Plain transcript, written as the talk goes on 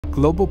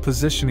Global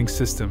Positioning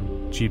System,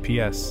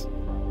 GPS.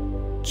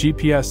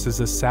 GPS is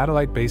a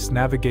satellite-based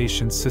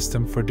navigation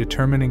system for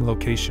determining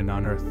location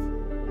on Earth.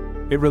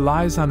 It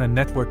relies on a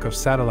network of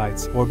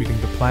satellites orbiting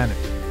the planet.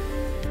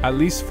 At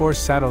least 4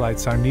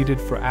 satellites are needed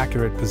for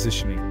accurate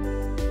positioning.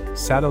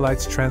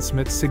 Satellites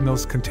transmit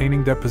signals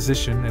containing their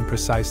position and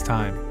precise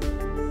time.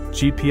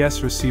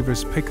 GPS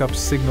receivers pick up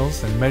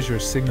signals and measure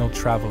signal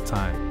travel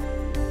time.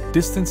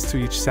 Distance to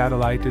each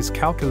satellite is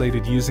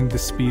calculated using the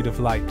speed of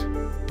light.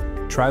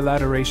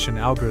 Trilateration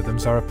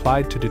algorithms are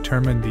applied to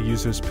determine the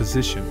user's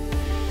position.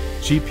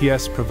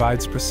 GPS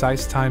provides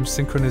precise time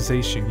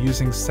synchronization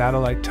using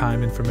satellite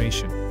time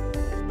information.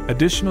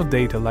 Additional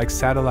data like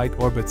satellite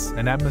orbits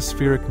and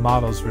atmospheric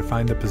models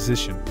refine the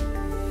position.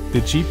 The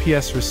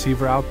GPS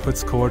receiver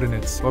outputs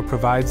coordinates or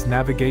provides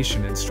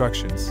navigation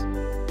instructions.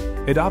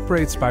 It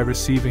operates by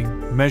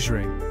receiving,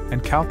 measuring,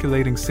 and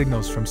calculating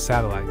signals from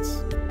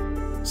satellites.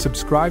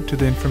 Subscribe to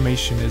the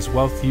Information is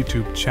Wealth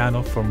YouTube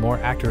channel for more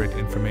accurate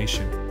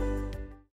information.